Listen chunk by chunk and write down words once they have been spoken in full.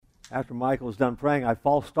After Michael was done praying, I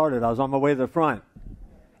false started. I was on my way to the front.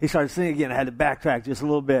 He started singing again. I had to backtrack just a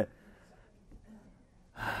little bit.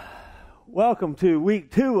 Welcome to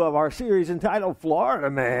week 2 of our series entitled Florida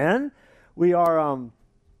Man. We are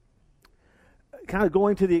kind of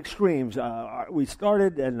going to the extremes. We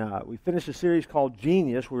started and we finished a series called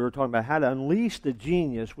Genius. We were talking about how to unleash the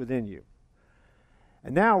genius within you.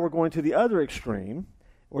 And now we're going to the other extreme.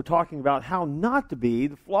 We're talking about how not to be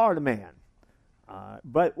the Florida man.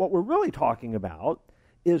 But what we're really talking about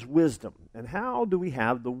is wisdom. And how do we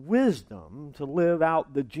have the wisdom to live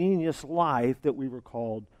out the genius life that we were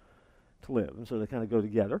called to live? And so they kind of go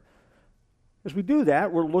together. As we do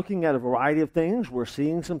that, we're looking at a variety of things. We're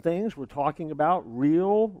seeing some things. We're talking about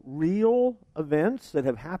real events that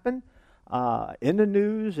have happened in the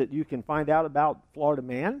news that you can find out about Florida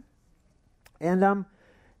man. And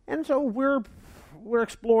so we're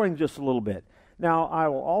exploring just a little bit. Now, I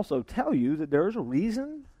will also tell you that there's a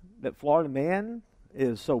reason that Florida man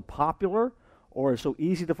is so popular or is so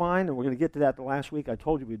easy to find, and we're going to get to that the last week. I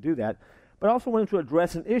told you we'd do that. But I also wanted to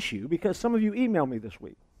address an issue because some of you emailed me this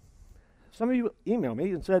week. Some of you emailed me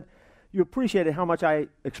and said you appreciated how much I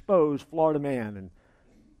exposed Florida man and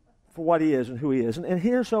for what he is and who he is. And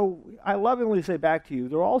here, so I lovingly say back to you,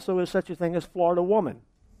 there also is such a thing as Florida woman.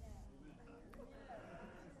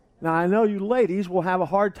 Now, I know you ladies will have a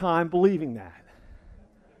hard time believing that.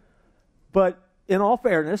 But in all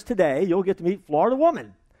fairness, today you'll get to meet Florida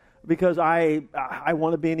woman because I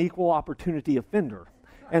want to be an equal opportunity offender.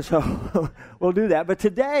 And so we'll do that. But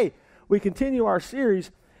today we continue our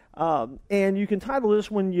series, and you can title this,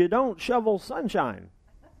 When You Don't Shovel Sunshine.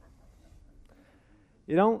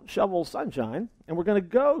 You don't shovel sunshine. And we're going to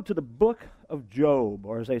go to the book of Job,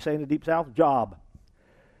 or as they say in the Deep South, Job.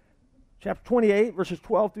 Chapter 28, verses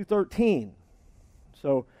 12 through 13.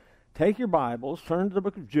 So take your Bibles, turn to the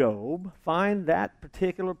book of Job, find that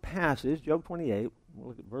particular passage, Job 28. We'll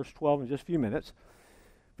look at verse 12 in just a few minutes.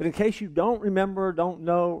 But in case you don't remember, don't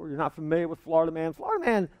know, or you're not familiar with Florida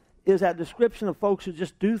man is that description of folks who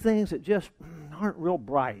just do things that just aren't real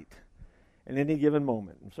bright in any given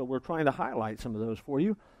moment. And so we're trying to highlight some of those for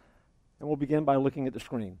you. And we'll begin by looking at the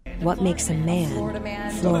screen. What makes a man? Florida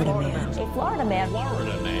man. Florida man. A Florida man.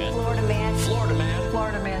 Florida man. Florida man. Florida man.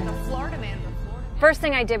 Florida man. The Florida man. First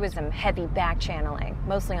thing I did was some heavy back channeling,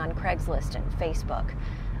 mostly on Craigslist and Facebook.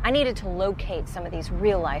 I needed to locate some of these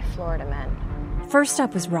real-life Florida men. First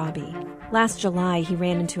up was Robbie. Last July, he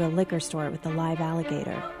ran into a liquor store with a live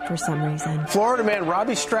alligator for some reason. Florida man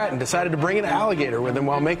Robbie Stratton decided to bring an alligator with him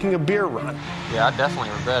while making a beer run. Yeah, I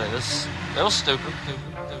definitely regret it. It was stupid.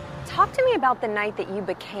 Talk to me about the night that you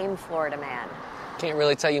became Florida man. Can't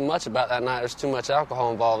really tell you much about that night. There's too much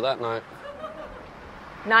alcohol involved that night.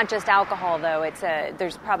 Not just alcohol, though.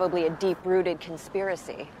 There's probably a deep-rooted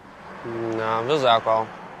conspiracy. No, it was alcohol.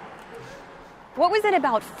 What was it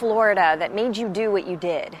about Florida that made you do what you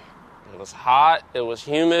did? It was hot. It was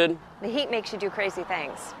humid. The heat makes you do crazy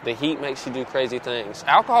things. The heat makes you do crazy things.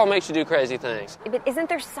 Alcohol makes you do crazy things. But isn't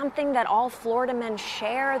there something that all Florida men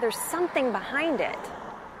share? There's something behind it.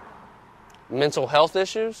 Mental health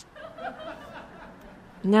issues?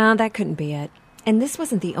 No, that couldn't be it. And this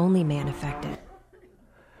wasn't the only man affected.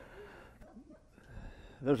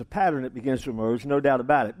 There's a pattern that begins to emerge, no doubt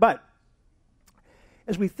about it. But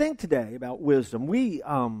as we think today about wisdom, we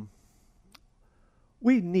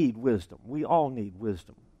need wisdom. We all need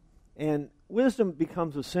wisdom. And wisdom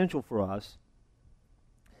becomes essential for us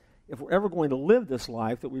if we're ever going to live this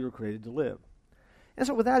life that we were created to live. And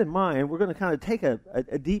so with that in mind, we're going to kind of take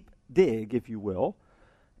a deep dig, if you will,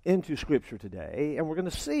 into Scripture today. And we're going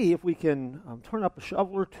to see if we can turn up a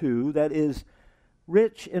shovel or two that is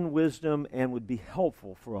rich in wisdom and would be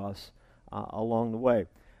helpful for us along the way.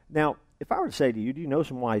 Now, if I were to say to you, do you know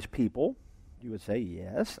some wise people? You would say,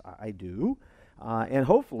 yes, I do. And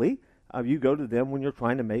hopefully, you go to them when you're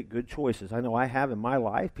trying to make good choices. I know I have in my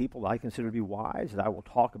life people that I consider to be wise, that I will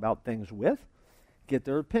talk about things with, get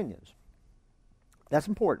their opinions. That's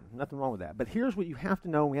important. Nothing wrong with that. But here's what you have to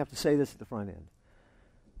know, and we have to say this at the front end.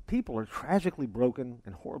 People are tragically broken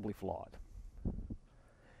and horribly flawed.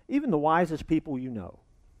 Even the wisest people you know,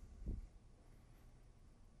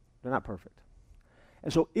 they're not perfect.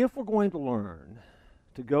 And so if we're going to learn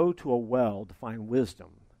to go to a well to find wisdom,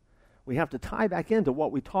 we have to tie back into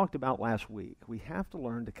what we talked about last week. We have to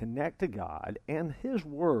learn to connect to God and His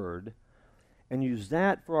Word and use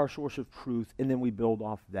that for our source of truth, and then we build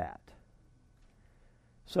off that.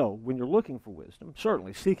 So when you're looking for wisdom,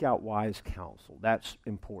 certainly seek out wise counsel. That's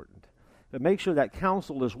important. But make sure that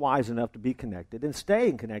counsel is wise enough to be connected and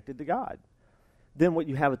staying connected to God. Then what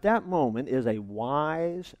you have at that moment is a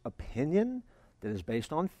wise opinion that is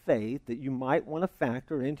based on faith that you might want to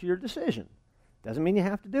factor into your decision. Doesn't mean you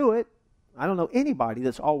have to do it. I don't know anybody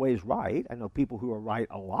that's always right. I know people who are right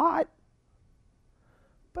a lot,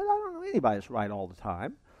 but I don't know anybody that's right all the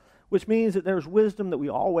time, which means that there's wisdom that we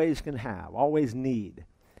always can have, always need.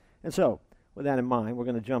 And so, with that in mind, we're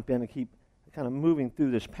going to jump in and keep kind of moving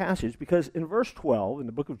through this passage, because in verse 12 in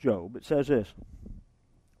the book of Job, it says this: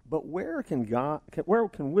 "But where can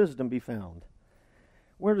wisdom be found?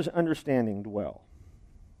 Where does understanding dwell?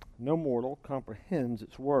 No mortal comprehends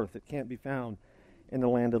its worth. It can't be found in the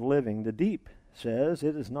land of the living. The deep says,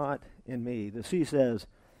 it is not in me. The sea says,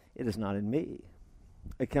 it is not in me.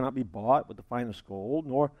 It cannot be bought with the finest gold,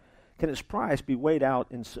 nor can its price be weighed out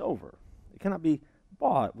in silver. It cannot be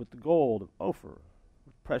bought with the gold of Ophir,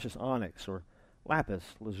 with precious onyx, or lapis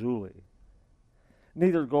lazuli.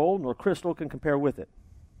 Neither gold nor crystal can compare with it,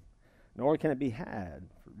 nor can it be had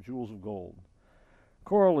for jewels of gold.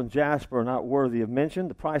 Coral and jasper are not worthy of mention.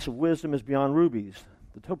 The price of wisdom is beyond rubies.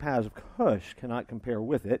 The topaz of Cush cannot compare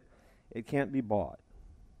with it. It can't be bought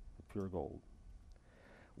with pure gold.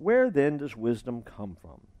 Where then does wisdom come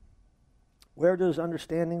from? Where does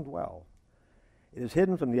understanding dwell? It is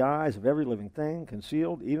hidden from the eyes of every living thing,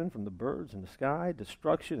 concealed even from the birds in the sky.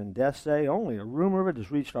 Destruction and death say, only a rumor of it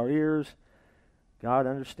has reached our ears. God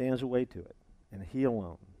understands the way to it, and he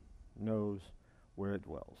alone knows where it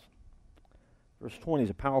dwells." Verse 20 is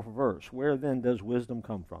a powerful verse. Where then does wisdom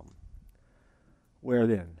come from? Where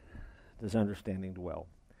then does understanding dwell?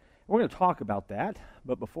 We're going to talk about that,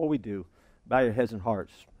 but before we do, bow your heads and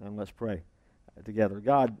hearts, and let's pray together.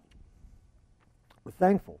 God, we're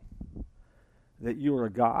thankful that you are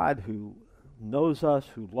a God who knows us,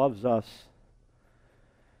 who loves us,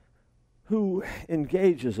 who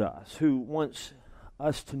engages us, who wants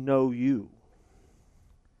us to know you.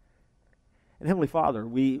 And Heavenly Father,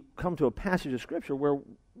 we come to a passage of Scripture where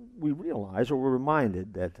we realize, or we're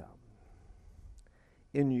reminded, that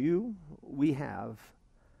in you we have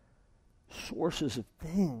sources of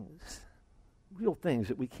things, real things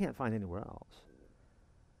that we can't find anywhere else.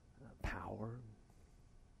 Power,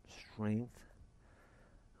 strength,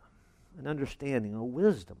 an understanding, a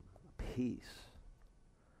wisdom, a peace,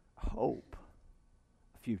 a hope,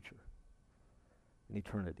 a future, an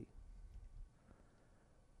eternity.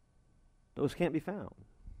 Those can't be found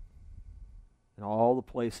in all the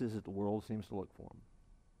places that the world seems to look for them.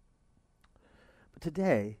 But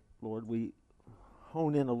today, Lord, we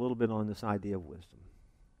hone in a little bit on this idea of wisdom.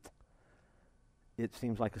 It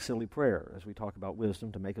seems like a silly prayer as we talk about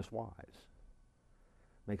wisdom, to make us wise.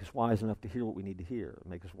 Make us wise enough to hear what we need to hear.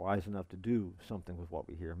 Make us wise enough to do something with what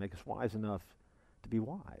we hear. Make us wise enough to be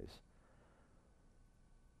wise.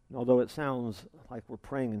 And although it sounds like we're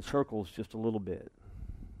praying in circles just a little bit,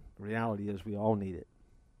 the reality is we all need it.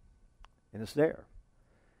 And it's there.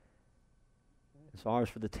 It's ours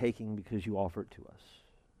for the taking because you offer it to us.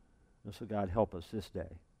 And so God, help us this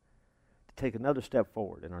day to take another step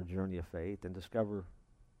forward in our journey of faith and discover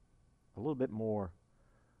a little bit more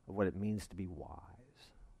of what it means to be wise.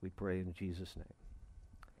 We pray in Jesus' name.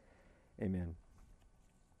 Amen.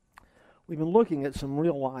 We've been looking at some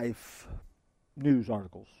real life news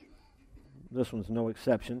articles. This one's no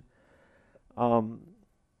exception.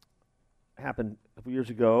 Happened a couple years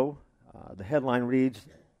ago. The headline reads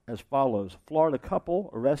as follows: Florida couple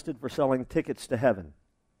arrested for selling tickets to heaven.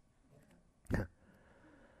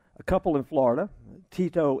 A couple in Florida,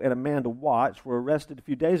 Tito and Amanda Watts, were arrested a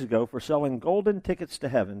few days ago for selling golden tickets to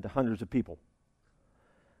heaven to hundreds of people.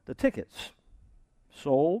 The tickets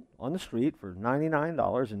sold on the street for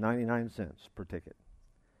 $99.99 per ticket.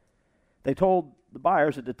 They told the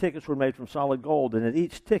buyers that the tickets were made from solid gold and that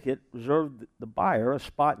each ticket reserved the buyer a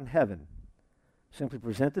spot in heaven. Simply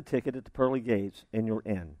present the ticket at the pearly gates and you're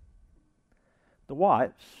in. The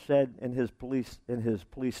Watts said in his police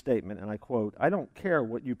statement, and I quote, "I don't care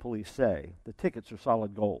what you police say. The tickets are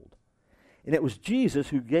solid gold. And it was Jesus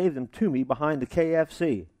who gave them to me behind the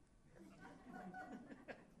KFC.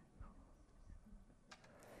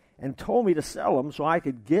 And told me to sell them so I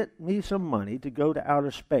could get me some money to go to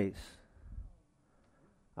outer space.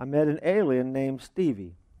 I met an alien named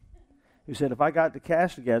Stevie who said if I got the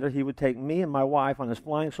cash together, he would take me and my wife on his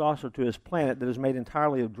flying saucer to his planet that is made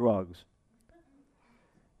entirely of drugs.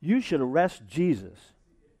 You should arrest Jesus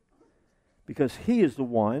because he is the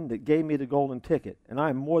one that gave me the golden ticket, and I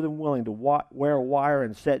am more than willing to wear a wire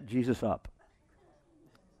and set Jesus up."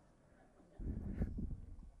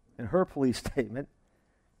 In her police statement,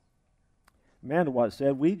 Amanda Watts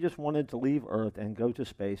said, "We just wanted to leave Earth and go to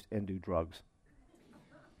space and do drugs.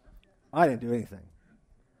 I didn't do anything.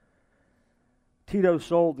 Tito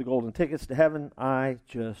sold the golden tickets to heaven. I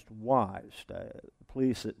just watched." The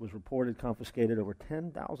police, it was reported confiscated over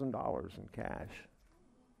 $10,000 in cash.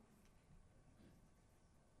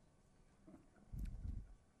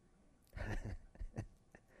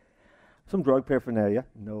 Some drug paraphernalia,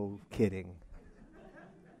 no kidding.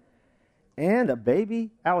 And a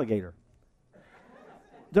baby alligator.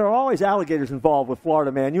 There are always alligators involved with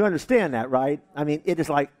Florida Man. You understand that, right? I mean, it is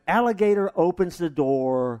like alligator opens the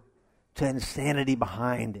door to insanity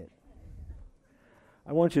behind it.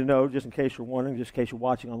 I want you to know, just in case you're wondering, just in case you're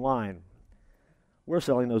watching online, we're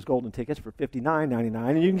selling those golden tickets for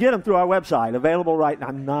 $59.99, and you can get them through our website, available right now.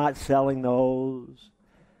 I'm not selling those.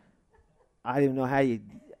 I don't even know how you,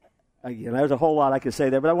 again, there's a whole lot I could say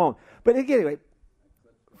there, but I won't. But anyway,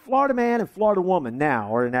 Florida Man and Florida Woman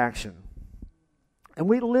now are in action. And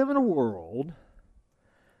we live in a world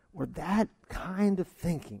where that kind of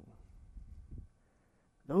thinking,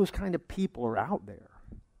 those kind of people are out there.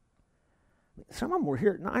 Some of them were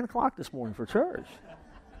here at 9 o'clock this morning for church.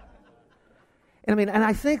 And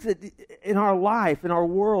I think that in our life, in our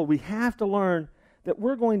world, we have to learn that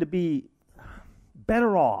we're going to be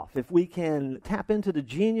better off if we can tap into the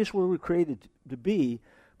genius where we're created to be.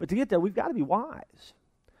 But to get there, we've got to be wise.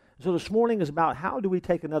 So this morning is about how do we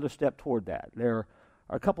take another step toward that. There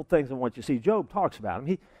are a couple things I want you to see. Job talks about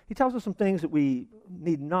them. He tells us some things that we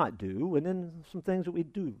need not do, and then some things that we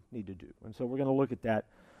do need to do. And so we're going to look at that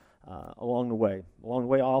along the way. Along the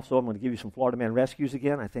way also, I'm going to give you some Florida Man rescues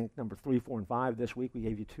again. I think number 3, 4, and 5 this week. We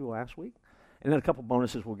gave you 2 last week. And then a couple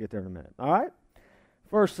bonuses. We'll get there in a minute. All right?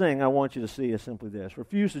 First thing I want you to see is simply this.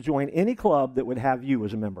 Refuse to join any club that would have you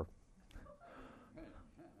as a member.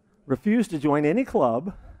 Refuse to join any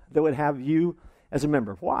club that would have you as a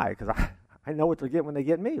member. Why? Because I know what they're getting when they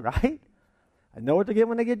get me, right? I know what they're getting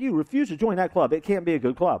when they get you. Refuse to join that club. It can't be a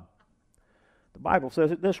good club. The Bible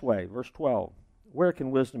says it this way, verse 12. Where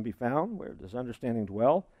can wisdom be found? Where does understanding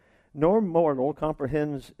dwell? No mortal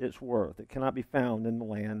comprehends its worth. It cannot be found in the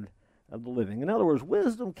land of the living. In other words,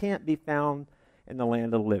 wisdom can't be found in the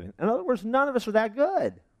land of the living. In other words, none of us are that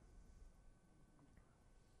good.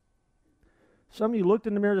 Some of you looked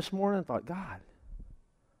in the mirror this morning and thought, God,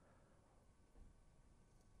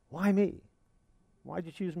 why me? Why'd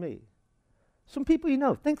you choose me? Some people you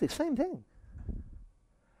know think the same thing.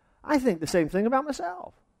 I think the same thing about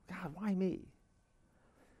myself. God, why me?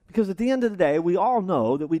 Because at the end of the day, we all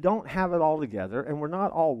know that we don't have it all together, and we're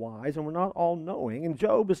not all wise, and we're not all knowing. And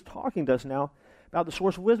Job is talking to us now about the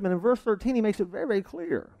source of wisdom. And in verse 13, he makes it very, very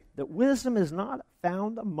clear that wisdom is not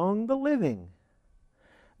found among the living.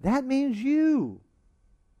 That means you,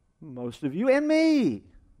 most of you, and me.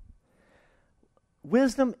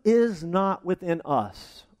 Wisdom is not within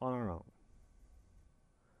us on our own.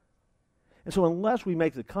 And so unless we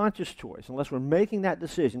make the conscious choice, unless we're making that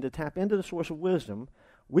decision to tap into the source of wisdom,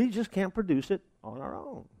 we just can't produce it on our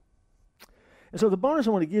own. And so the bonus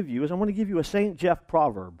I want to give you is I want to give you a St. Jeff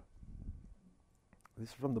proverb. This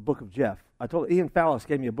is from the book of Jeff. I told Ian Fallis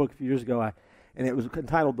gave me a book a few years ago, and it was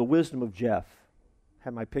entitled The Wisdom of Jeff.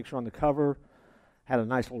 Had my picture on the cover, had a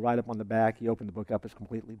nice little write-up on the back. He opened the book up, it's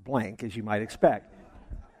completely blank, as you might expect.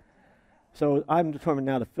 So I'm determined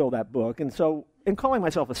now to fill that book. And so in calling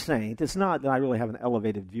myself a saint, it's not that I really have an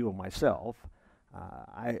elevated view of myself.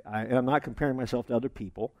 I'm not comparing myself to other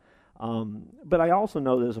people. But I also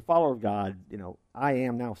know that as a follower of God, I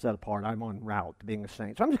am now set apart. I'm en route to being a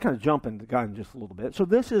saint. So I'm just kind of jumping the gun just a little bit. So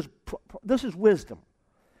this is wisdom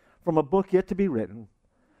from a book yet to be written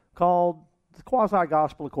called The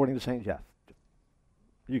Quasi-Gospel According to St. Jeff.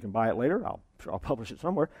 You can buy it later. I'm sure I'll publish it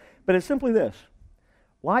somewhere. But it's simply this.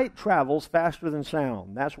 Light travels faster than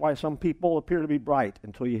sound. That's why some people appear to be bright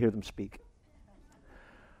until you hear them speak.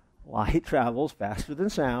 Light travels faster than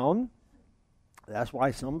sound. That's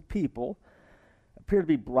why some people appear to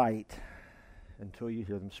be bright until you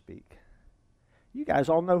hear them speak. You guys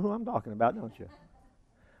all know who I'm talking about, don't you?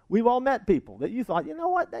 We've all met people that you thought, you know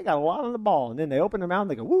what, they got a lot on the ball. And then they open their mouth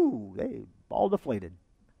and they go, woo, they ball deflated.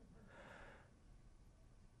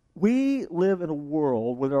 We live in a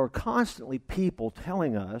world where there are constantly people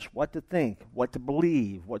telling us what to think, what to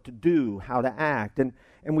believe, what to do, how to act. And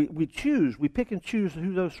we pick and choose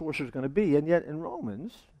who those sources are going to be. And yet in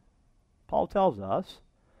Romans, Paul tells us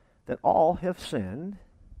that all have sinned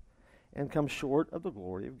and come short of the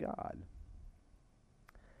glory of God.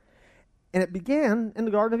 And it began in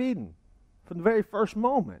the Garden of Eden. From the very first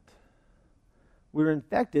moment, we were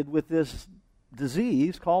infected with this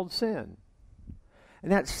disease called sin.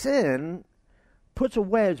 And that sin puts a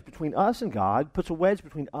wedge between us and God, puts a wedge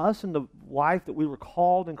between us and the life that we were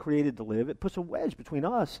called and created to live. It puts a wedge between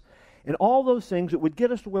us and all those things that would get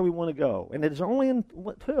us to where we want to go. And it is only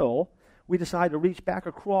until we decide to reach back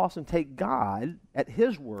across and take God at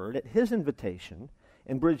His word, at His invitation,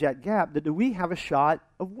 and bridge that gap, that do we have a shot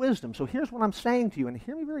of wisdom? So here's what I'm saying to you, and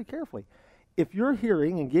hear me very carefully. If you're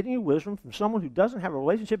hearing and getting your wisdom from someone who doesn't have a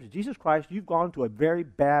relationship to Jesus Christ, you've gone to a very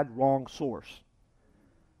bad, wrong source.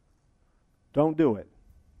 Don't do it.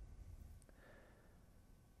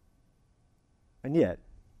 And yet,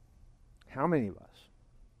 how many of us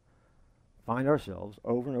find ourselves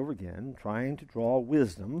over and over again trying to draw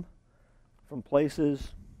wisdom from places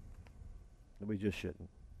that we just shouldn't?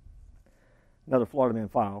 Another Florida Man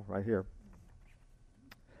file right here.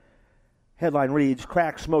 Headline reads,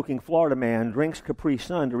 crack smoking Florida man drinks Capri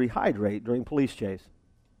Sun to rehydrate during police chase.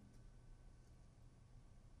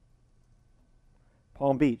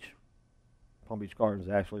 Palm Beach Gardens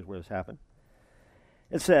actually is where this happened.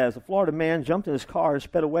 It says, a Florida man jumped in his car and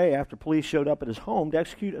sped away after police showed up at his home to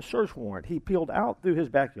execute a search warrant. He peeled out through his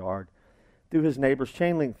backyard, through his neighbor's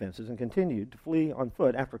chain link fences, and continued to flee on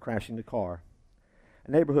foot after crashing the car.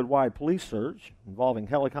 A neighborhood-wide police search involving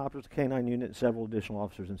helicopters, a K-9 unit, and several additional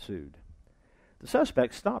officers ensued. The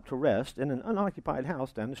suspect stopped to rest in an unoccupied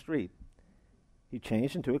house down the street. He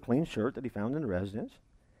changed into a clean shirt that he found in the residence.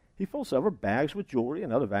 He filled several bags with jewelry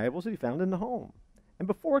and other valuables that he found in the home. And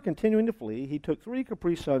before continuing to flee, he took 3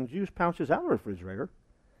 Capri Sun juice pouches out of the refrigerator,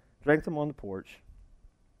 drank them on the porch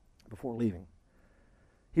before leaving.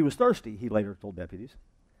 He was thirsty, he later told deputies,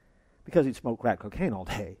 because he'd smoked crack cocaine all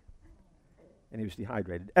day, and he was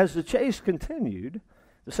dehydrated. As the chase continued,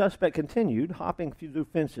 the suspect continued, hopping through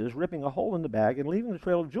fences, ripping a hole in the bag, and leaving a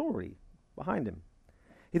trail of jewelry behind him.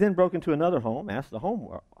 He then broke into another home, asked the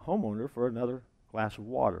homeowner for another glass of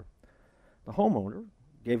water. The homeowner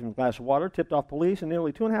gave him a glass of water, tipped off police, and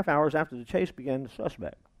nearly 2.5 hours after the chase began, the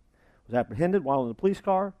suspect was apprehended while in the police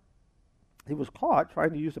car. He was caught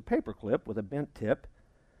trying to use a paper clip with a bent tip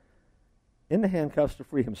in the handcuffs to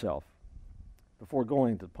free himself. Before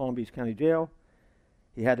going to the Palm Beach County Jail,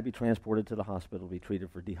 he had to be transported to the hospital to be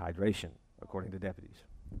treated for dehydration, according to deputies.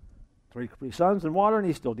 3 Capri Suns and water, and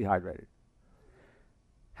he's still dehydrated.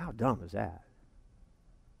 How dumb is that?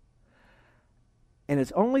 And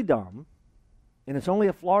it's only dumb, and it's only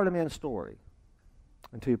a Florida man story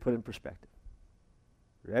until you put it in perspective.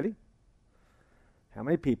 Ready? How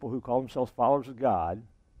many people who call themselves followers of God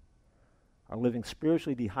are living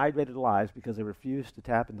spiritually dehydrated lives because they refuse to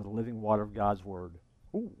tap into the living water of God's Word?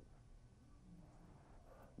 Ooh.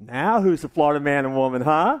 Now who's the Florida man and woman,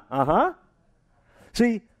 huh? Uh-huh.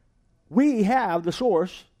 See, we have the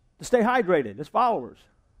source to stay hydrated as followers.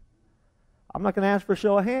 I'm not going to ask for a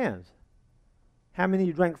show of hands. How many of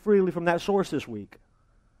you drank freely from that source this week?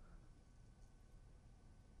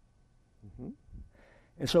 Mm-hmm.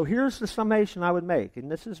 And so here's the summation I would make,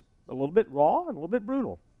 and this is a little bit raw and a little bit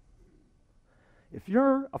brutal. If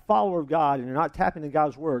you're a follower of God and you're not tapping into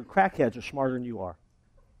God's Word, crackheads are smarter than you are.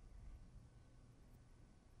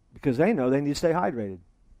 Because they know they need to stay hydrated.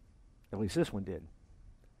 At least this one did.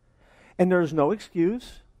 And there's no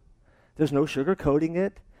excuse. There's no sugarcoating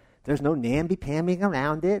it. There's no namby-pambying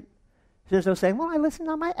around it. There's no saying, well, I listened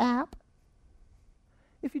on my app.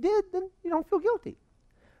 If you did, then you don't feel guilty.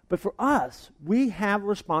 But for us, we have a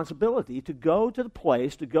responsibility to go to the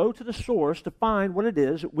place, to go to the source, to find what it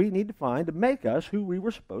is that we need to find to make us who we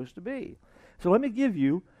were supposed to be. So let me give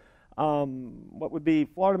you what would be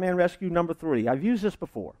Florida Man Rescue number 3. I've used this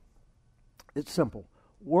before. It's simple.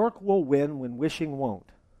 Work will win when wishing won't.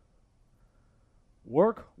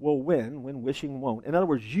 Work will win when wishing won't. In other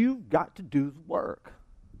words, you've got to do the work.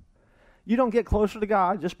 You don't get closer to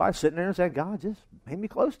God just by sitting there and saying, God, just make me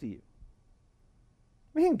close to you.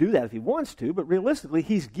 I mean, he can do that if he wants to, but realistically,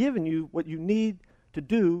 he's given you what you need to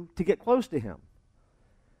do to get close to him.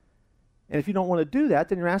 And if you don't want to do that,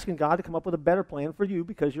 then you're asking God to come up with a better plan for you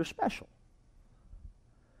because you're special.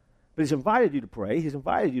 But he's invited you to pray. He's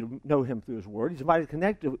invited you to know him through his word. He's invited to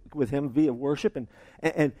connect with him via worship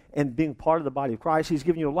and being part of the body of Christ. He's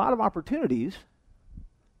given you a lot of opportunities.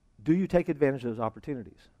 Do you take advantage of those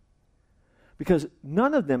opportunities? Because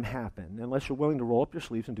none of them happen unless you're willing to roll up your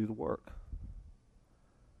sleeves and do the work.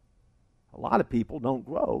 A lot of people don't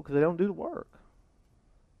grow because they don't do the work.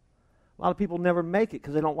 A lot of people never make it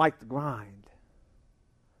because they don't like the grind.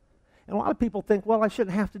 And a lot of people think, well, I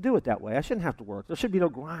shouldn't have to do it that way. I shouldn't have to work. There should be no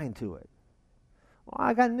grind to it. Well,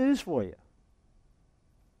 I got news for you.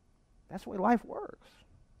 That's the way life works.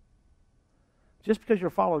 Just because you're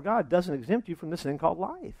a follower of God doesn't exempt you from this thing called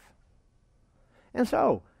life. And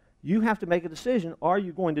so, you have to make a decision. Are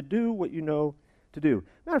you going to do what you know to do?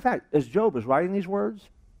 Matter of fact, as Job is writing these words,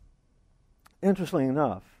 interestingly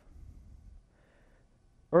enough,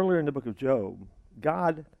 earlier in the book of Job,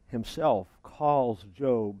 God himself calls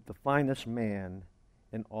Job the finest man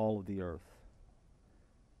in all of the earth.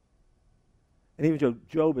 And even though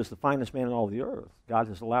Job is the finest man in all the earth, God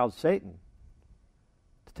has allowed Satan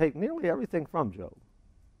to take nearly everything from Job,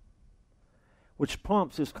 which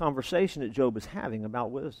prompts this conversation that Job is having about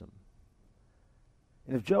wisdom.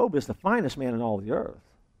 And if Job is the finest man in all the earth,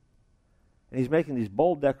 and he's making these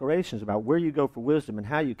bold declarations about where you go for wisdom and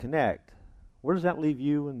how you connect, where does that leave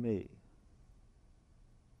you and me?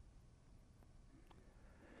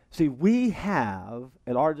 See, we have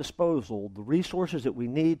at our disposal the resources that we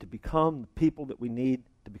need to become the people that we need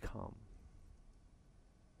to become.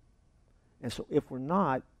 And so if we're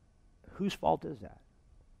not, whose fault is that?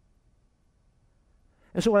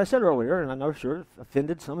 And so what I said earlier, and I know sure it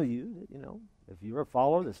offended some of you, that, if you're a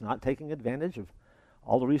follower that's not taking advantage of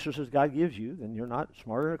all the resources God gives you, then you're not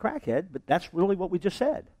smarter than a crackhead, but that's really what we just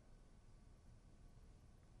said.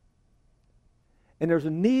 And there's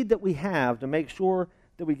a need that we have to make sure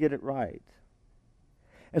that we get it right.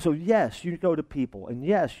 And so, yes, you go to people, and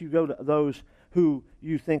yes, you go to those who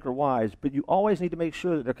you think are wise, but you always need to make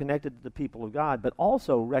sure that they're connected to the people of God, but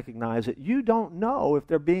also recognize that you don't know if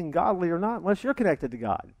they're being godly or not unless you're connected to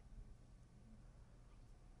God.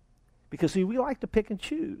 Because, see, we like to pick and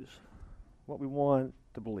choose what we want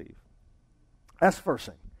to believe. That's the first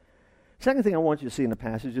thing. Second thing I want you to see in the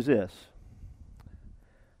passage is this.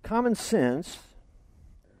 Common sense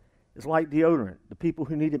is like deodorant. The people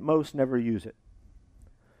who need it most never use it.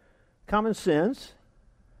 Common sense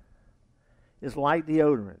is like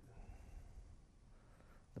deodorant.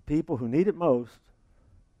 The people who need it most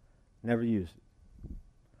never use it.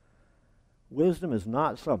 Wisdom is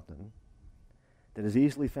not something that is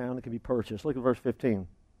easily found and can be purchased. Look at verse 15.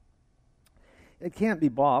 It can't be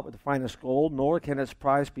bought with the finest gold, nor can its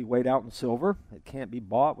price be weighed out in silver. It can't be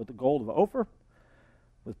bought with the gold of Ophir,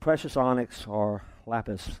 with precious onyx or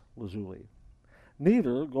lapis lazuli.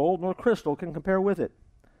 Neither gold nor crystal can compare with it,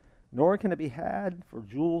 nor can it be had for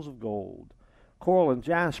jewels of gold. Coral and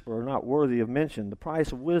jasper are not worthy of mention. The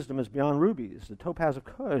price of wisdom is beyond rubies. The topaz of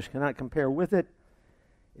Cush cannot compare with it.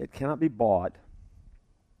 It cannot be bought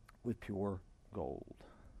with pure gold.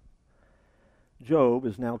 Job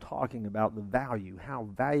is now talking about the value, how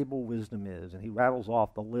valuable wisdom is, and he rattles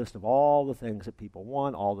off the list of all the things that people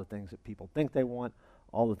want, all the things that people think they want,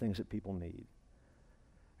 all the things that people need.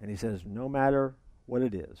 And he says, no matter what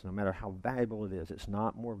it is, no matter how valuable it is, it's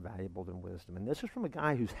not more valuable than wisdom. And this is from a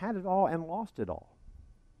guy who's had it all and lost it all.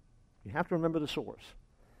 You have to remember the source.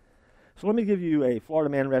 So let me give you a Florida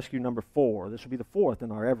Man Rescue number 4. This will be the 4th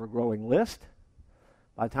in our ever-growing list.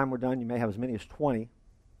 By the time we're done, you may have as many as 20.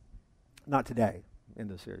 Not today, in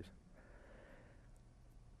this series.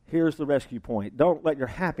 Here's the rescue point. Don't let your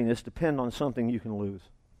happiness depend on something you can lose.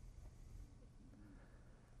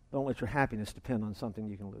 Don't let your happiness depend on something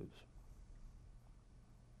you can lose.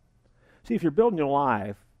 See, if you're building your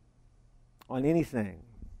life on anything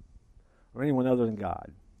or anyone other than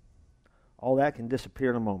God, all that can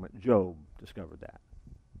disappear in a moment. Job discovered that.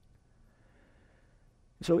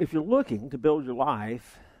 So if you're looking to build your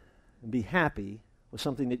life and be happy with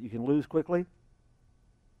something that you can lose quickly,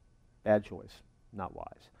 bad choice, not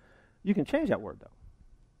wise. You can change that word, though.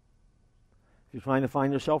 If you're trying to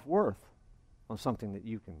find your self-worth on something that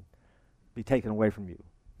you can be taken away from you,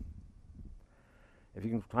 if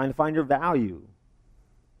you're trying to find your value,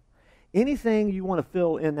 anything you want to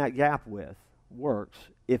fill in that gap with works.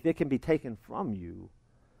 If it can be taken from you,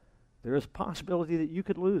 there is a possibility that you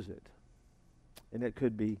could lose it, and it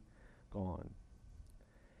could be gone.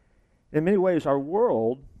 In many ways, our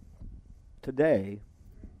world today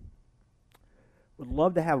would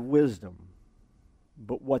love to have wisdom,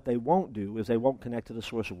 but what they won't do is they won't connect to the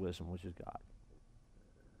source of wisdom, which is God.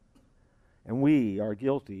 And we are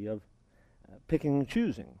guilty of picking and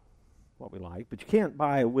choosing what we like, but you can't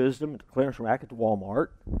buy a wisdom at the clearance rack at the Walmart.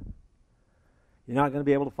 You're not going to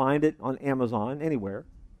be able to find it on Amazon anywhere.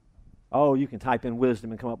 Oh, you can type in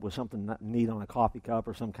wisdom and come up with something neat on a coffee cup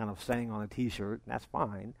or some kind of saying on a T-shirt, and that's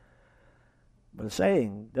fine. But a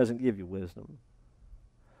saying doesn't give you wisdom.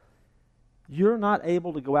 You're not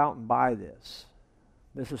able to go out and buy this.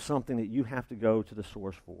 This is something that you have to go to the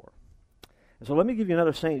source for. And so let me give you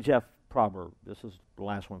another St. Jeff proverb. This is the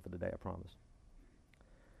last one for the day, I promise.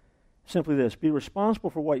 Simply this: be responsible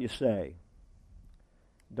for what you say.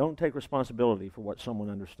 Don't take responsibility for what someone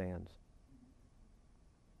understands.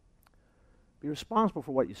 Be responsible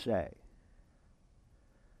for what you say.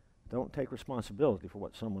 Don't take responsibility for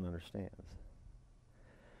what someone understands.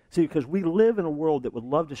 See, because we live in a world that would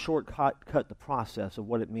love to shortcut the process of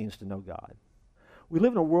what it means to know God. We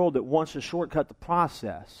live in a world that wants to shortcut the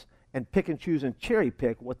process and pick and choose and cherry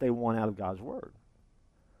pick what they want out of God's Word.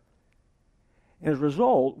 And as a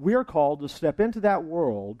result, we are called to step into that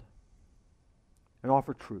world and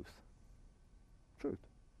offer truth.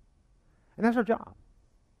 And that's our job.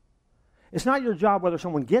 It's not your job whether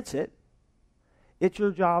someone gets it. It's your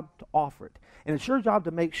job to offer it. And it's your job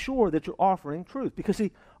to make sure that you're offering truth. Because,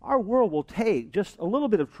 see, our world will take just a little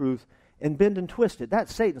bit of truth and bend and twist it.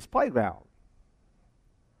 That's Satan's playground.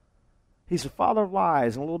 He's the father of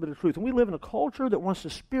lies and a little bit of truth. And we live in a culture that wants to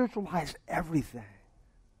spiritualize everything.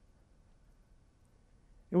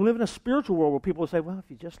 And we live in a spiritual world where people will say, well, if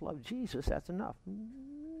you just love Jesus, that's enough.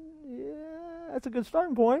 Yeah, that's a good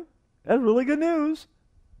starting point. That's really good news.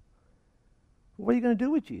 What are you going to do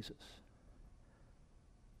with Jesus?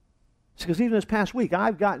 Because even this past week,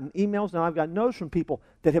 I've gotten emails and I've got notes from people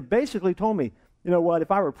that have basically told me, you know what, if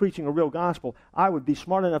I were preaching a real gospel, I would be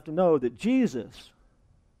smart enough to know that Jesus,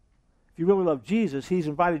 if you really love Jesus, he's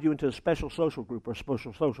invited you into a special social group or a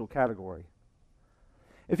special social category.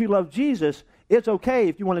 If you love Jesus, it's okay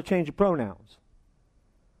if you want to change your pronouns.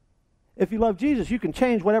 If you love Jesus, you can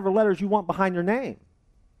change whatever letters you want behind your name.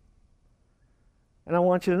 And I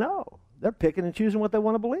want you to know, they're picking and choosing what they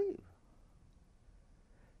want to believe.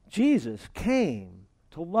 Jesus came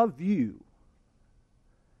to love you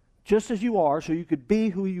just as you are so you could be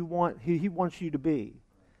who you want, who he wants you to be.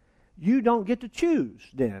 You don't get to choose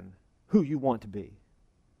then who you want to be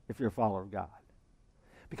if you're a follower of God.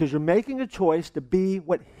 Because you're making a choice to be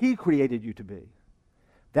what he created you to be.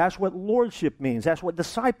 That's what lordship means. That's what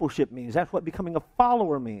discipleship means. That's what becoming a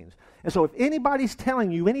follower means. And so if anybody's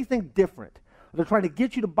telling you anything different, or they're trying to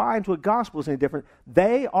get you to buy into a gospel that's any different,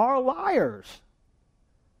 they are liars.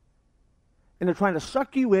 And they're trying to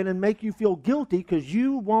suck you in and make you feel guilty because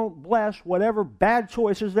you won't bless whatever bad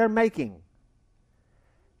choices they're making.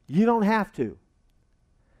 You don't have to.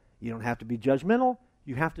 You don't have to be judgmental.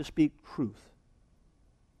 You have to speak truth.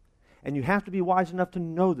 And you have to be wise enough to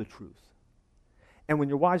know the truth. And when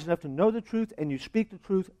you're wise enough to know the truth and you speak the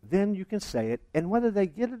truth, then you can say it. And whether they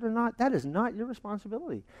get it or not, that is not your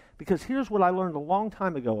responsibility. Because here's what I learned a long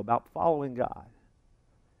time ago about following God.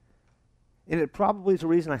 And it probably is the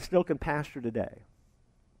reason I still can pastor today.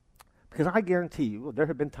 Because I guarantee you, there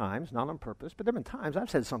have been times, not on purpose, but there have been times I've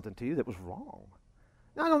said something to you that was wrong.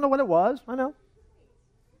 Now, I don't know what it was. I know.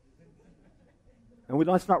 And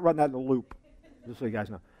let's not run that in a loop, just so you guys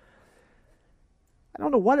know. I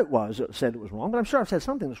don't know what it was that said it was wrong, but I'm sure I've said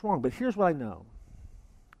something that's wrong. But here's what I know.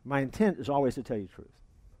 My intent is always to tell you the truth.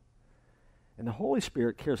 And the Holy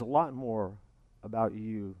Spirit cares a lot more about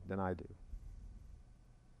you than I do.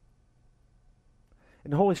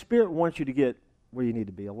 And the Holy Spirit wants you to get where you need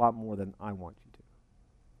to be a lot more than I want you to.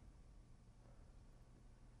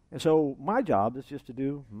 And so my job is just to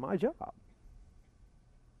do my job.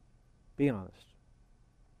 Be honest.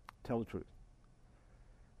 Tell the truth.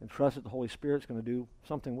 And trust that the Holy Spirit's going to do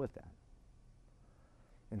something with that.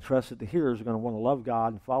 And trust that the hearers are going to want to love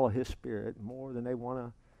God and follow his Spirit more than they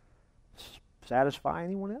want to satisfy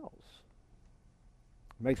anyone else.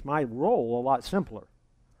 It makes my role a lot simpler.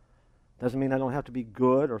 Doesn't mean I don't have to be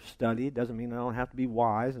good or studied. Doesn't mean I don't have to be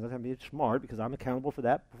wise. It doesn't have to be smart because I'm accountable for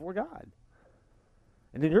that before God.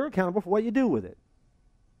 And then you're accountable for what you do with it.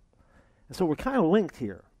 And so we're kind of linked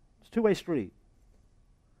here. It's a two-way street.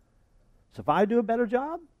 So if I do a better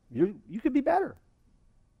job, you could be better.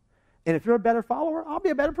 And if you're a better follower, I'll be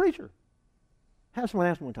a better preacher. Have someone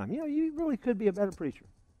ask me one time, you really could be a better preacher.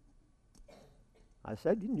 I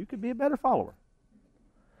said, you could be a better follower.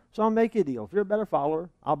 So I'll make you a deal. If you're a better follower,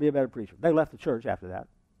 I'll be a better preacher. They left the church after that.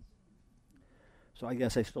 So I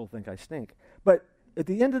guess they still think I stink. But at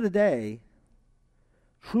the end of the day,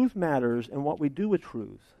 truth matters, and what we do with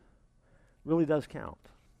truth really does count.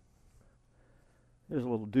 There's a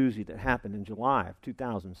little doozy that happened in July of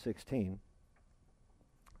 2016.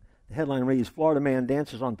 The headline reads, Florida man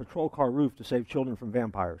dances on patrol car roof to save children from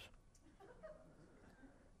vampires.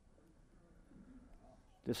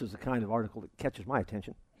 This is the kind of article that catches my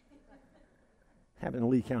attention. Happened in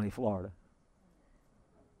Lee County, Florida.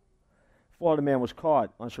 Florida man was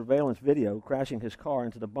caught on surveillance video crashing his car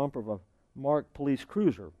into the bumper of a marked police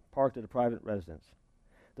cruiser parked at a private residence.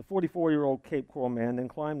 The 44-year-old Cape Coral man then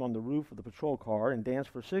climbed on the roof of the patrol car and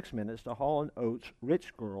danced for 6 minutes to Hall & Oates'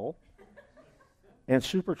 Rich Girl and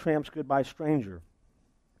Supertramp's Goodbye Stranger.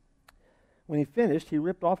 When he finished, he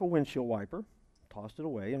ripped off a windshield wiper, tossed it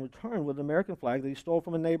away, and returned with an American flag that he stole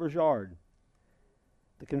from a neighbor's yard.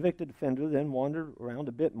 The convicted offender then wandered around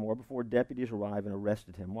a bit more before deputies arrived and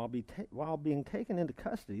arrested him. While being taken into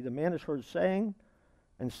custody, the man is heard saying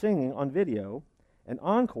and singing on video an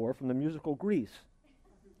encore from the musical Grease.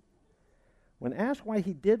 When asked why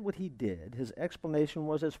he did what he did, his explanation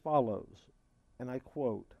was as follows, and I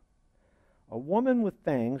quote, "A woman with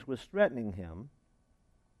fangs was threatening him,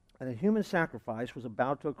 and a human sacrifice was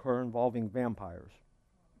about to occur involving vampires.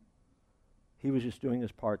 He was just doing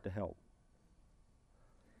his part to help."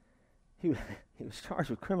 he was charged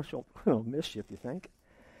with criminal mischief, you think?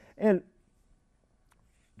 And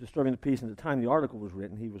disturbing the peace, and at the time the article was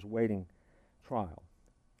written, he was awaiting trial.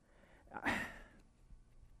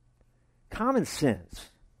 Common sense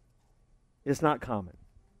is not common.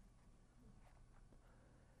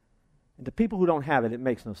 And to people who don't have it, it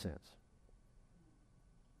makes no sense.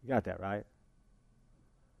 You got that, right?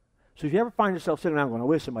 So if you ever find yourself sitting around going, I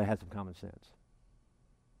wish somebody had some common sense.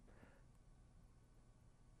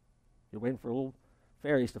 You're waiting for little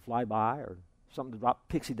fairies to fly by or something to drop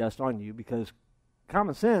pixie dust on you because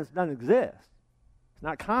common sense doesn't exist. It's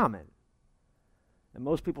not common. And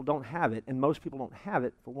most people don't have it, and most people don't have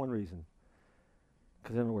it for one reason.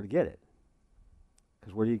 Because they don't know where to get it.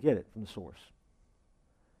 Because where do you get it? From the source.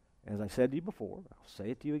 As I said to you before, I'll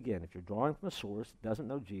say it to you again. If you're drawing from a source that doesn't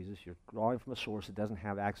know Jesus, you're drawing from a source that doesn't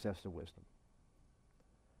have access to wisdom.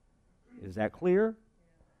 Is that clear?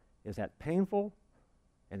 Is that painful?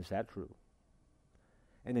 And is that true?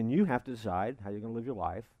 And then you have to decide how you're going to live your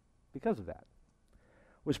life because of that.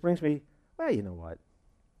 Which brings me, well, you know what?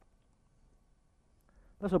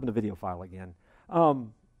 Let's open the video file again.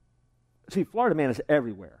 See, Florida Man is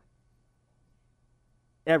everywhere.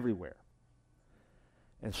 Everywhere.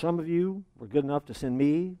 And some of you were good enough to send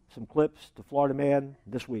me some clips to Florida Man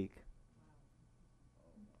this week.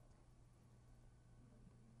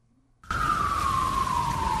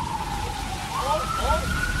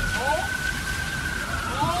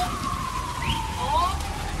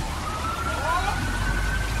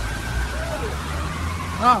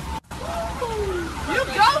 You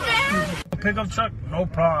go, man! Pickup truck, no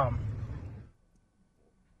problem.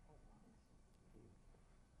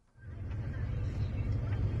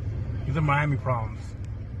 These are Miami problems.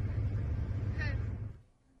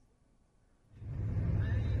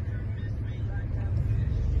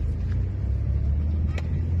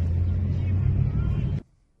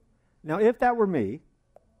 Now, if that were me,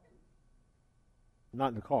 not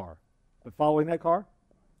in the car, but following that car,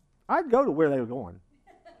 I'd go to where they were going.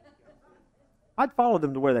 I'd follow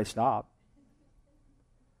them to where they stop.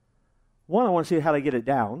 One, I want to see how they get it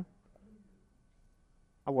down.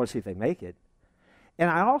 I want to see if they make it. And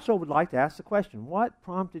I also would like to ask the question, what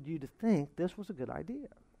prompted you to think this was a good idea?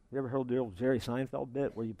 You ever heard the old Jerry Seinfeld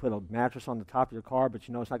bit where you put a mattress on the top of your car, but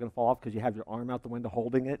you know it's not going to fall off because you have your arm out the window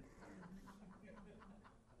holding it?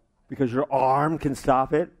 Because your arm can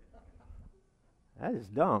stop it? That is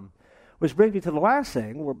dumb. Which brings me to the last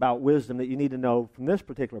thing about wisdom that you need to know from this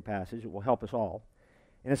particular passage. It will help us all.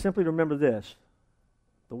 And it's simply to remember this.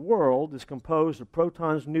 The world is composed of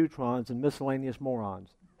protons, neutrons, and miscellaneous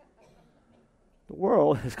morons. The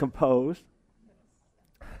world is composed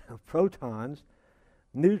of protons,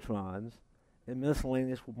 neutrons, and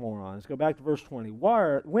miscellaneous morons. Go back to verse 20.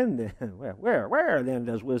 Where then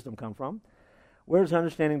does wisdom come from? Where does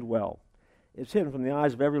understanding dwell? It's hidden from the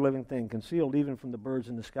eyes of every living thing, concealed even from the birds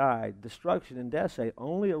in the sky. Destruction and death say,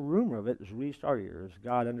 only a rumor of it has reached our ears.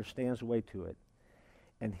 God understands the way to it,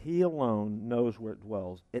 and He alone knows where it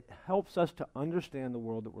dwells. It helps us to understand the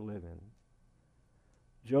world that we live in.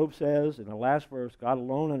 Job says in the last verse, God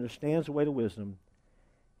alone understands the way to wisdom.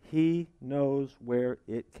 He knows where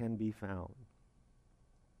it can be found.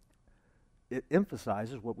 It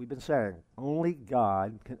emphasizes what we've been saying. Only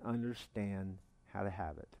God can understand how to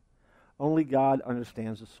have it. Only God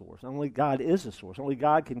understands the source. Only God is the source. Only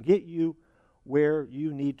God can get you where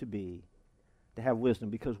you need to be to have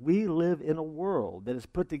wisdom, because we live in a world that is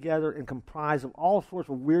put together and comprised of all sorts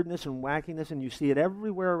of weirdness and wackiness, and you see it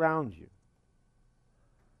everywhere around you.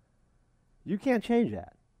 You can't change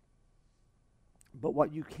that. But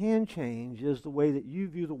what you can change is the way that you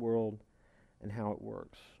view the world and how it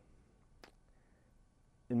works.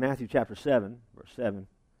 In Matthew chapter 7, verse 7,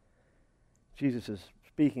 Jesus is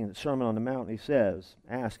speaking in the Sermon on the Mount, and He says,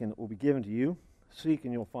 ask and it will be given to you, seek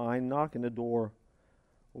and you'll find, knock and the door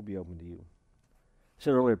will be open to you. I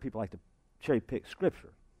said earlier, people like to cherry pick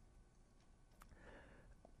Scripture.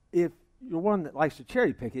 If you're one that likes to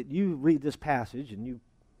cherry pick it, you read this passage and you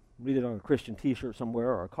read it on a Christian t-shirt somewhere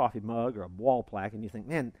or a coffee mug or a wall plaque, and you think,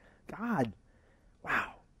 man, God,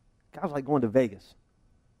 wow, God's like going to Vegas.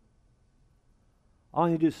 All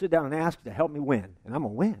you do is sit down and ask to help me win, and I'm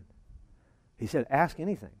going to win. He said, ask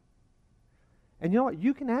anything. And you know what?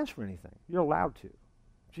 You can ask for anything. You're allowed to.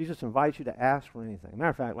 Jesus invites you to ask for anything. Matter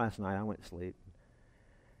of fact, last night I went to sleep.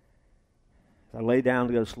 As I lay down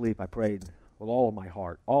to go to sleep, I prayed with all of my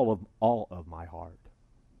heart, all of my heart.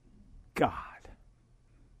 God,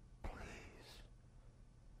 please,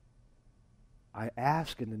 I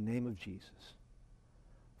ask in the name of Jesus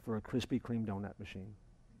for a Krispy Kreme donut machine.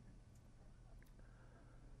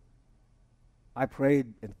 I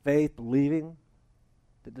prayed in faith, believing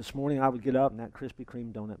that this morning I would get up and that Krispy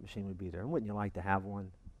Kreme donut machine would be there? And wouldn't you like to have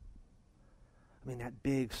one? I mean, that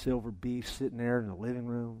big silver beast sitting there in the living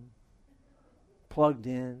room, plugged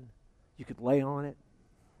in. You could lay on it,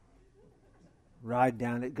 ride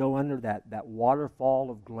down it, go under that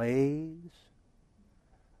waterfall of glaze.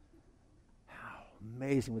 How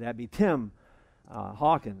amazing would that be? Tim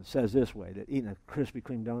Hawkins says this way, that eating a Krispy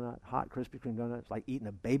Kreme donut, hot Krispy Kreme donut, is like eating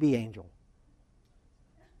a baby angel.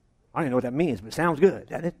 I don't even know what that means, but it sounds good,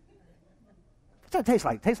 doesn't it? What's that taste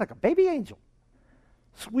like? It tastes like a baby angel.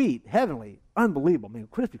 Sweet, heavenly, unbelievable. I mean,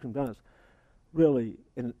 Krispy Kreme donuts, really,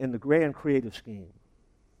 in the grand creative scheme,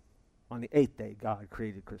 on the 8th day, God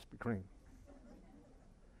created Krispy Kreme.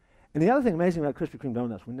 And the other thing amazing about Krispy Kreme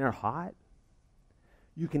donuts, when they're hot,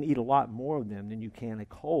 you can eat a lot more of them than you can a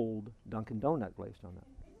cold Dunkin' Donut glazed donut.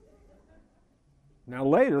 Now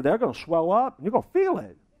later, they're going to swell up, and you're going to feel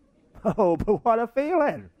it. Oh, but what a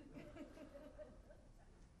feeling.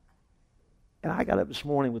 And I got up this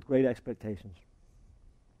morning with great expectations.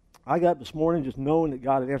 I got up this morning just knowing that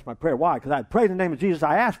God had answered my prayer. Why? Because I had prayed in the name of Jesus.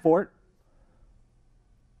 I asked for it.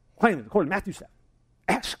 Claim it according to Matthew 7.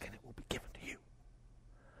 Ask and it will be given to you.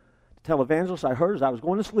 The televangelist I heard as I was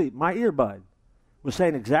going to sleep, my earbud was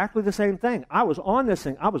saying exactly the same thing. I was on this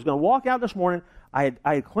thing. I was going to walk out this morning. I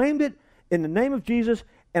had claimed it in the name of Jesus,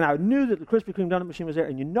 and I knew that the Krispy Kreme donut machine was there.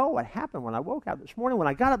 And you know what happened when I woke out this morning? When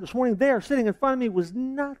I got up this morning, there, sitting in front of me, was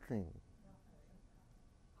nothing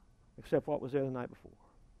except what was there the night before.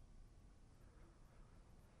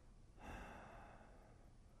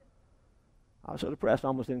 I was so depressed I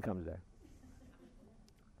almost didn't come today.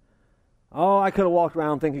 Oh, I could have walked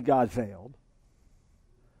around thinking God failed.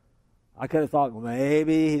 I could have thought, well,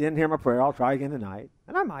 maybe he didn't hear my prayer. I'll try again tonight.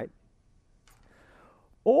 And I might.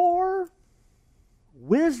 Or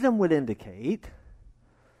wisdom would indicate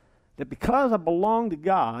that because I belong to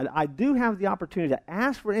God, I do have the opportunity to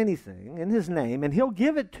ask for anything in his name, and he'll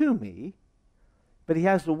give it to me, but he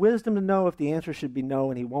has the wisdom to know if the answer should be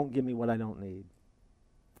no, and he won't give me what I don't need.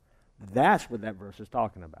 That's what that verse is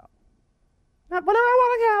talking about. Not whatever I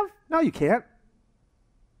want to have. No, you can't.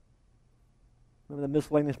 Remember the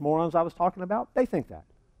miscellaneous morons I was talking about? They think that.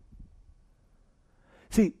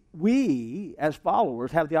 See, we, as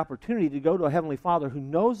followers, have the opportunity to go to a Heavenly Father who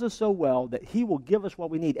knows us so well that he will give us what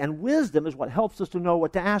we need. And wisdom is what helps us to know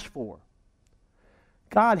what to ask for.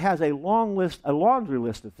 God has a laundry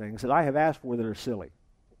list of things that I have asked for that are silly.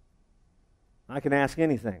 I can ask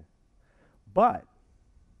anything. But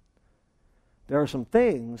there are some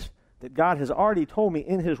things that God has already told me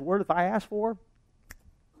in his word if I ask for,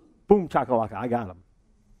 boom, chakalaka, I got them.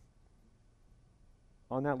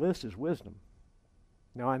 On that list is wisdom.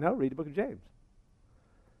 Now I know, read the book of James.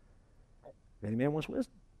 If any man wants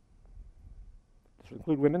wisdom, this will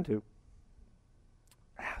include women too.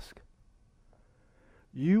 Ask.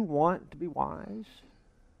 You want to be wise?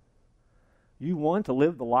 You want to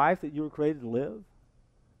live the life that you were created to live?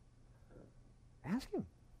 Ask him.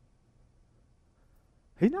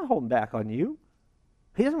 He's not holding back on you.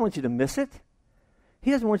 He doesn't want you to miss it.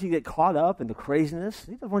 He doesn't want you to get caught up in the craziness.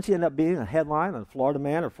 He doesn't want you to end up being a headline on a Florida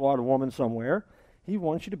man or Florida woman somewhere. He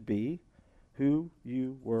wants you to be who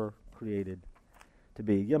you were created to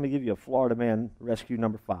be. Let me give you a Florida man rescue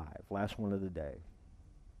number 5, last one of the day.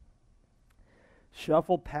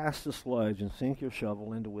 Shuffle past the sludge and sink your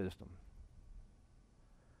shovel into wisdom.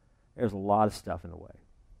 There's a lot of stuff in the way.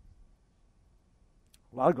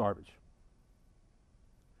 A lot of garbage.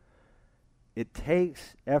 It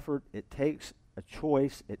takes effort, it takes a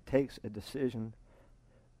choice, it takes a decision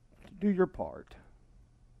to do your part.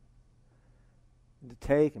 To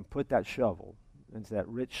take and put that shovel into that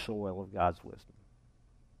rich soil of God's wisdom.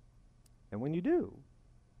 And when you do,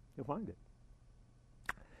 you'll find it.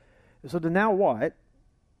 And so the now what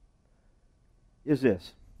is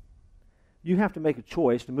this. You have to make a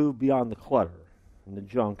choice to move beyond the clutter and the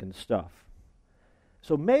junk and the stuff.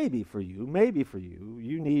 So maybe for you,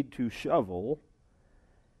 you need to shovel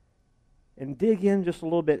and dig in just a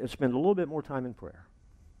little bit and spend a little bit more time in prayer.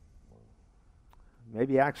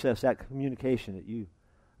 Maybe access that communication that you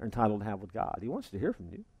are entitled to have with God. He wants to hear from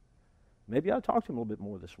you. Maybe I'll talk to him a little bit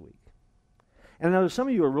more this week. And I know some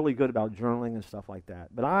of you are really good about journaling and stuff like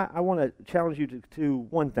that, but I want to challenge you to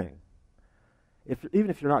one thing. Even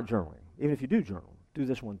if you're not journaling, even if you do journal, do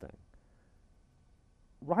this one thing.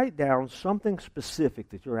 Write down something specific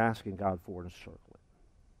that you're asking God for and circle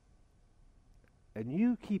it. And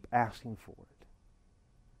you keep asking for it.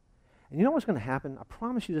 And you know what's going to happen? I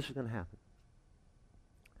promise you this is going to happen.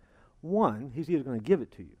 One, he's either going to give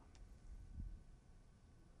it to you,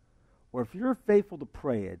 or if you're faithful to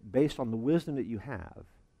pray it based on the wisdom that you have,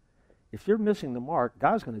 if you're missing the mark,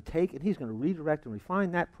 God's going to take and he's going to redirect and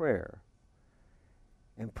refine that prayer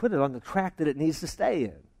and put it on the track that it needs to stay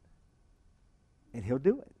in. And he'll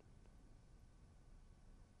do it.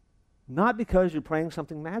 Not because you're praying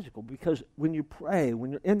something magical, because when you pray,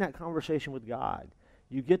 when you're in that conversation with God,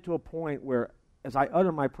 you get to a point where, as I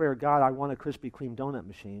utter my prayer, God, I want a Krispy Kreme donut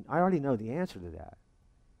machine, I already know the answer to that.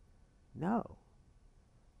 No.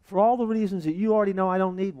 For all the reasons that you already know, I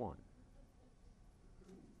don't need one.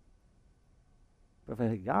 But if I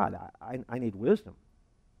say, God, I need wisdom.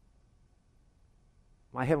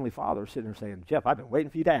 My Heavenly Father is sitting there saying, Jeff, I've been waiting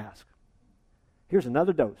for you to ask. Here's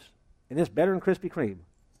another dose. And it's better than Krispy Kreme.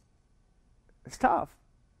 It's tough,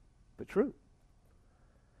 but true.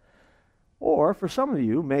 Or for some of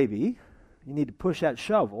you, maybe, you need to push that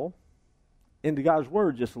shovel into God's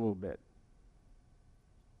Word just a little bit.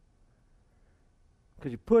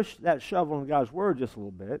 Because you push that shovel into God's Word just a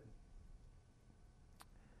little bit,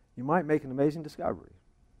 you might make an amazing discovery.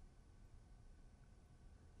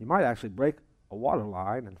 You might actually break a water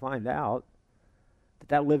line and find out that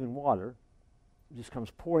that living water just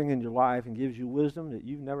comes pouring into your life and gives you wisdom that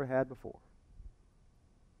you've never had before.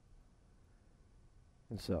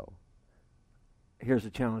 And so, here's a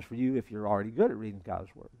challenge for you if you're already good at reading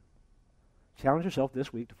God's Word. Challenge yourself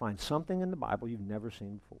this week to find something in the Bible you've never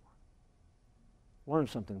seen before. Learn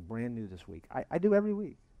something brand new this week. I do every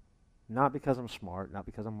week. Not because I'm smart, not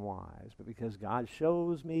because I'm wise, but because God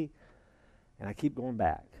shows me and I keep going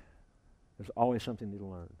back. There's always something new to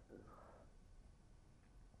learn.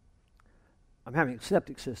 I'm having a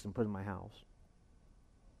septic system put in my house.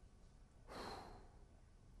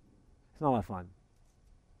 It's not a lot of fun.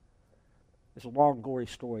 It's a long, gory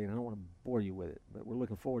story, and I don't want to bore you with it, but we're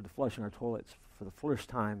looking forward to flushing our toilets for the first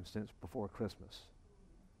time since before Christmas.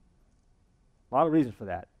 A lot of reasons for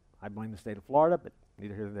that. I blame the state of Florida, but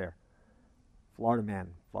neither here nor there. Florida man,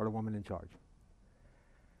 Florida woman in charge.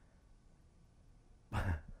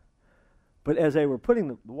 But as they were putting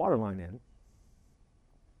the water line in,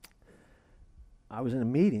 I was in a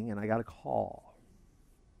meeting and I got a call.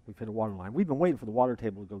 We've hit a water line. We've been waiting for the water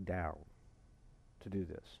table to go down to do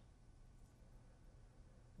this.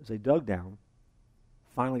 As they dug down,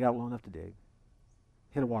 finally got low enough to dig,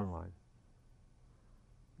 hit a water line.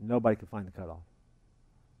 Nobody could find the cutoff.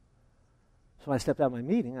 So I stepped out of my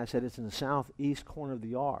meeting. I said, it's in the southeast corner of the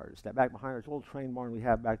yards. That back behind our little train barn we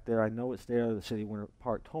have back there. I know it's there. The city Winter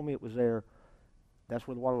Park told me it was there. That's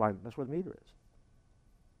where the water line, that's where the meter is.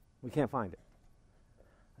 We can't find it.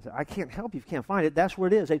 I said, I can't help you if you can't find it. That's where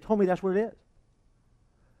it is. They told me that's where it is.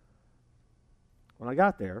 When I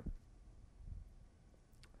got there,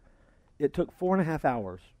 it took 4.5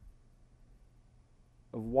 hours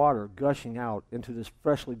of water gushing out into this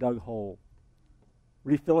freshly dug hole,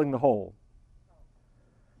 refilling the hole,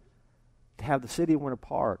 to have the city of Winter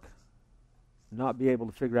Park not be able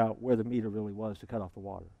to figure out where the meter really was to cut off the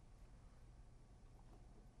water.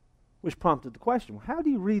 Which prompted the question, well, how do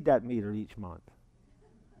you read that meter each month?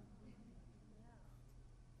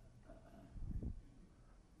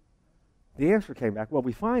 The answer came back, well,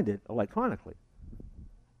 we find it electronically.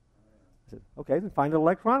 I said, okay, then find it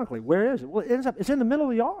electronically. Where is it? Well, it's in the middle of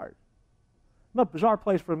the yard. A bizarre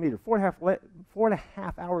place for a meter.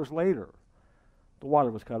 4.5 hours later, the water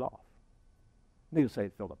was cut off. Needless to say,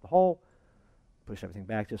 it filled up the hole, pushed everything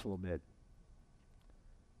back just a little bit.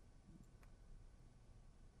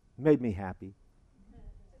 Made me happy.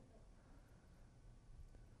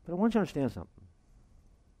 But I want you to understand something.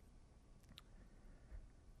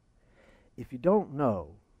 If you don't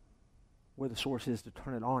know where the source is to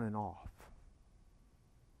turn it on and off,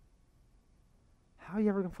 how are you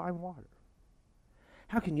ever going to find water?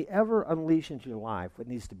 How can you ever unleash into your life what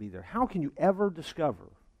needs to be there? How can you ever discover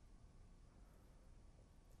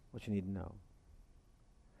what you need to know?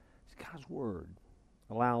 God's Word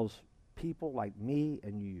allows people like me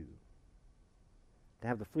and you to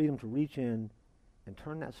have the freedom to reach in and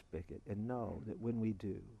turn that spigot and know that when we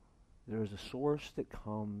do, there is a source that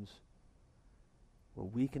comes where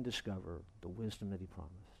we can discover the wisdom that He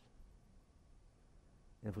promised.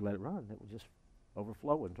 And if we let it run, it will just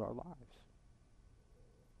overflow into our lives.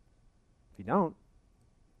 If you don't,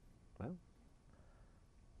 well,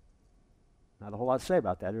 not a whole lot to say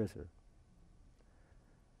about that, is there?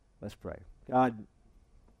 Let's pray. God,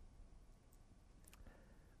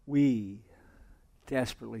 we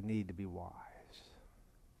desperately need to be wise.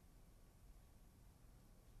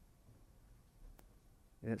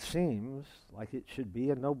 And it seems like it should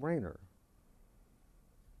be a no-brainer.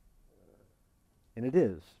 And it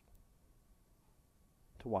is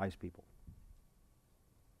to wise people.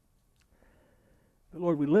 But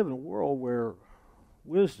Lord, we live in a world where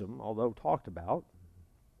wisdom, although talked about,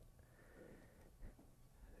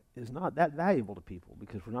 is not that valuable to people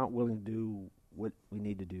because we're not willing to do what we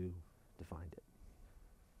need to do to find it.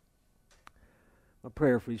 My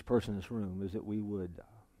prayer for each person in this room is that we would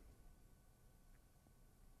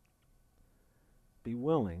be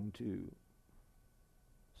willing to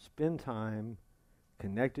spend time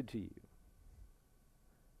connected to you,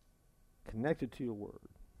 connected to your word,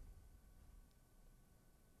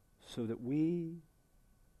 so that we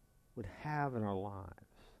would have in our lives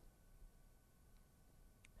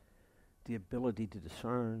the ability to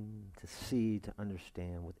discern, to see, to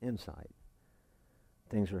understand with insight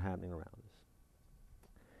things that are happening around us.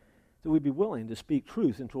 That we'd be willing to speak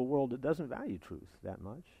truth into a world that doesn't value truth that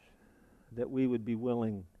much. That we would be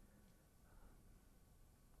willing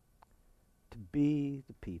to be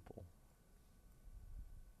the people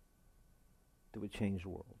that would change the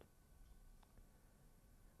world.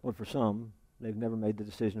 Lord, for some, they've never made the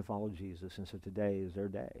decision to follow Jesus, and so today is their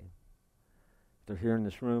day. If they're here in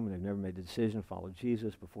this room and they've never made the decision to follow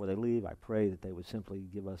Jesus before they leave, I pray that they would simply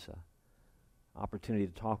give us an opportunity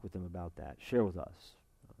to talk with them about that. Share with us.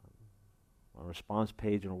 On a response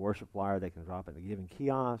page and a worship flyer, they can drop it in the giving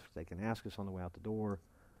kiosk. They can ask us on the way out the door.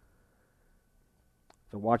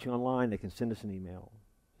 If they're watching online, they can send us an email.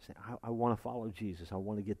 Say, I want to follow Jesus. I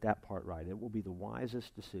want to get that part right. It will be the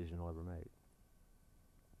wisest decision I'll ever make.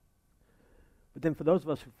 But then for those of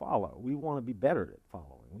us who follow, we want to be better at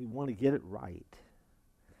following. We want to get it right.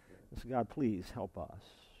 So God, please help us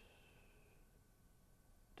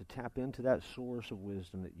to tap into that source of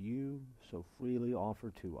wisdom that you so freely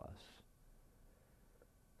offer to us,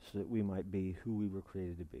 so that we might be who we were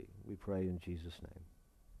created to be. We pray in Jesus'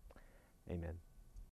 name. Amen.